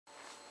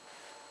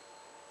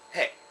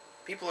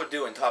People are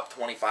doing top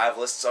 25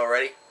 lists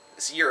already.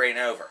 This year ain't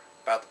over.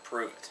 About to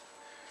prove it.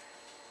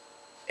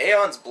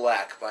 AEON'S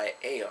Black by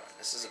AEON.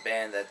 This is a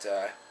band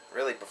that,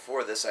 really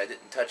before this I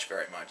didn't touch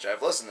very much.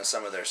 I've listened to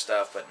some of their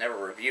stuff, but never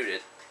reviewed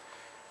it.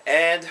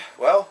 And,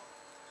 well,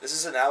 this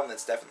is an album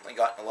that's definitely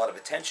gotten a lot of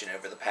attention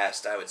over the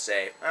past, I would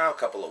say, a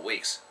couple of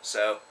weeks.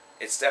 So,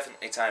 it's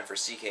definitely time for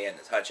CKN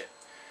to touch it.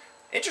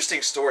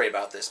 Interesting story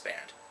about this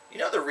band. You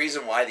know the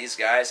reason why these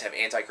guys have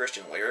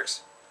anti-Christian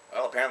lyrics?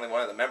 Well, apparently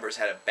one of the members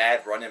had a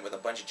bad run-in with a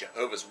bunch of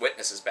Jehovah's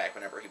Witnesses back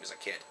whenever he was a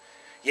kid.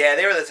 Yeah,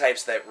 they were the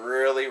types that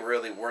really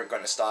weren't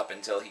going to stop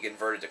until he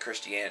converted to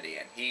Christianity,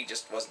 and he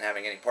just wasn't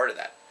having any part of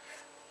that.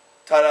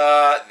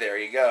 Ta-da! There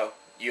you go.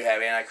 You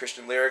have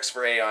anti-Christian lyrics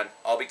for AEON,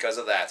 all because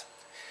of that.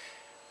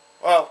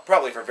 Well,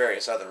 probably for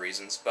various other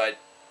reasons, but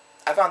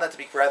I found that to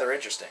be rather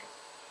interesting.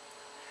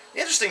 The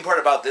interesting part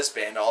about this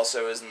band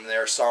also is in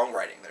their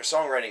songwriting. Their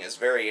songwriting is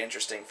very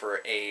interesting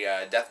for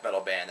a death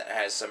metal band that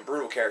has some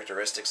brutal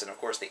characteristics and,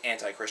 of course, the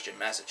anti-Christian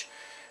message.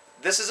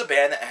 This is a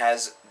band that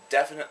has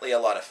definitely a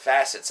lot of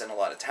facets and a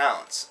lot of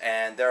talents,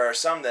 and there are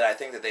some that I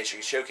think that they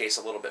should showcase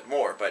a little bit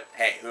more, but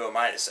hey, who am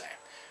I to say?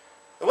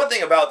 The one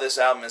thing about this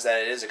album is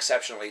that it is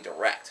exceptionally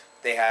direct.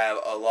 They have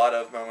a lot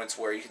of moments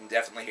where you can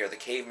definitely hear the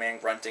caveman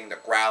grunting, the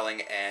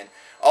growling, and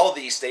all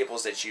the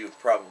staples that you've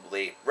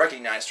probably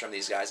recognized from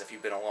these guys if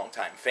you've been a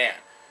long-time fan.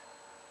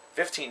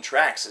 15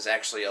 tracks is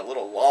actually a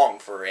little long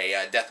for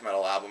a death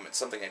metal album. It's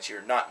something that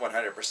you're not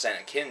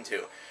 100% akin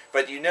to.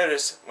 But you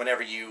notice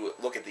whenever you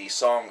look at the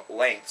song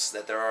lengths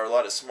that there are a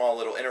lot of small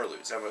little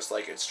interludes, almost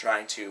like it's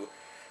trying to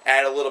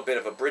add a little bit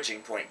of a bridging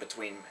point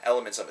between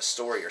elements of a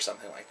story or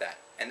something like that.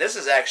 And this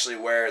is actually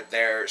where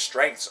their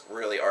strengths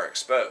really are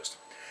exposed.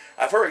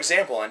 For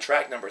example, on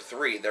track number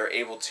 3, they're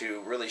able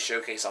to really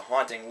showcase a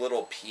haunting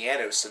little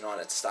piano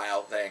sonata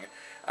style thing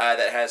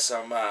that has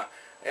some a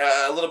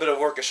little bit of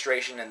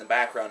orchestration in the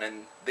background,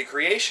 and the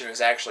creation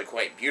is actually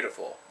quite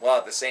beautiful, while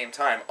at the same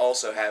time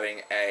also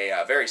having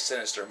a very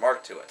sinister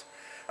mark to it.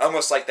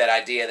 Almost like that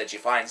idea that you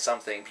find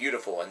something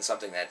beautiful in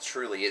something that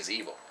truly is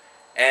evil.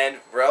 And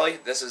really,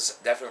 this is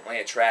definitely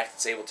a track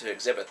that's able to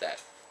exhibit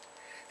that.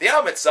 The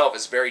album itself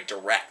is very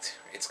direct.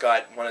 It's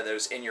got one of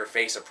those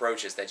in-your-face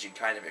approaches that you'd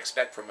kind of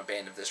expect from a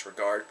band of this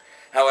regard.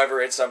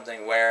 However, it's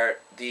something where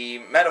the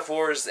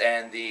metaphors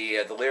and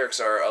the lyrics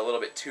are a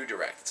little bit too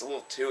direct. It's a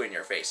little too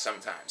in-your-face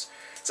sometimes.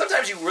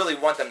 Sometimes you really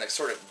want them to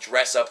sort of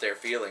dress up their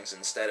feelings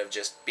instead of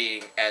just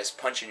being as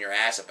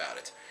punch-in-your-ass about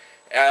it.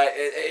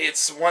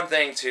 It's one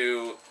thing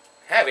to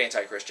have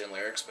anti-Christian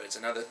lyrics, but it's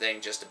another thing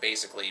just to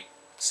basically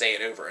say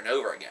it over and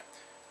over again.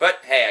 But,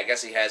 hey, I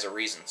guess he has a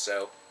reason,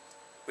 so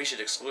we should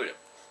exclude him.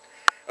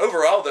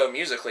 Overall, though,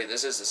 musically,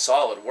 this is a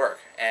solid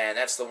work, and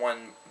that's the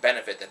one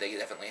benefit that they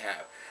definitely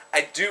have.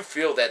 I do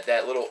feel that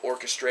that little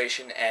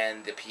orchestration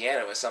and the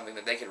piano is something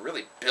that they could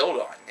really build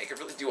on. They could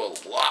really do a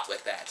lot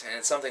with that, and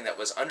it's something that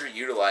was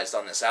underutilized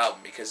on this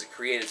album because it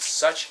created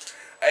such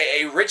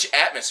a rich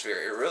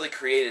atmosphere. It really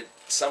created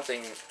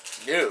something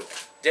new,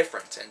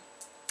 different, and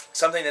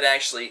something that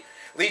actually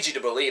leads you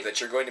to believe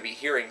that you're going to be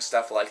hearing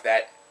stuff like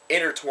that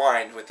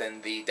intertwined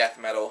within the death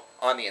metal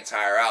on the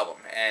entire album,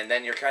 and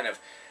then you're kind of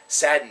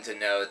saddened to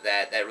know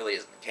that that really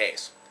isn't the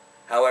case.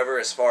 However,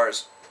 as far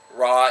as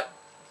raw,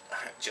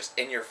 just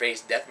in-your-face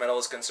death metal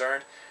is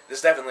concerned,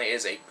 this definitely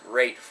is a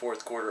great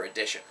fourth quarter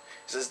addition.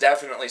 This is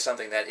definitely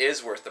something that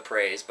is worth the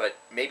praise, but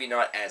maybe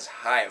not as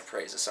high of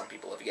praise as some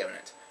people have given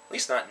it. At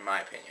least not in my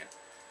opinion.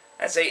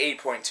 I'd say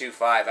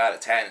 8.25 out of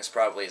 10 is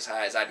probably as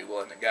high as I'd be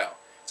willing to go.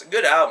 It's a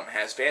good album,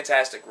 has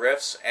fantastic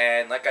riffs,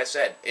 and like I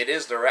said, it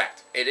is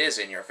direct. It is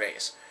in your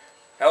face.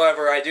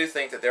 However, I do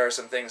think that there are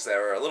some things that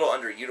are a little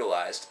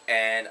underutilized,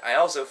 and I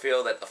also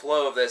feel that the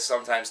flow of this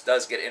sometimes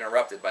does get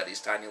interrupted by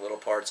these tiny little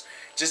parts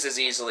just as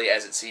easily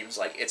as it seems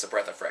like it's a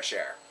breath of fresh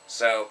air.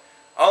 So,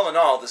 all in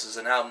all, this is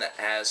an album that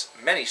has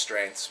many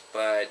strengths,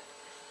 but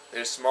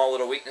there's small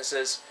little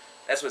weaknesses.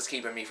 That's what's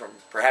keeping me from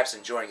perhaps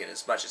enjoying it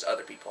as much as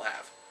other people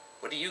have.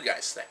 What do you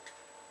guys think?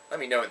 Let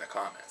me know in the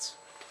comments.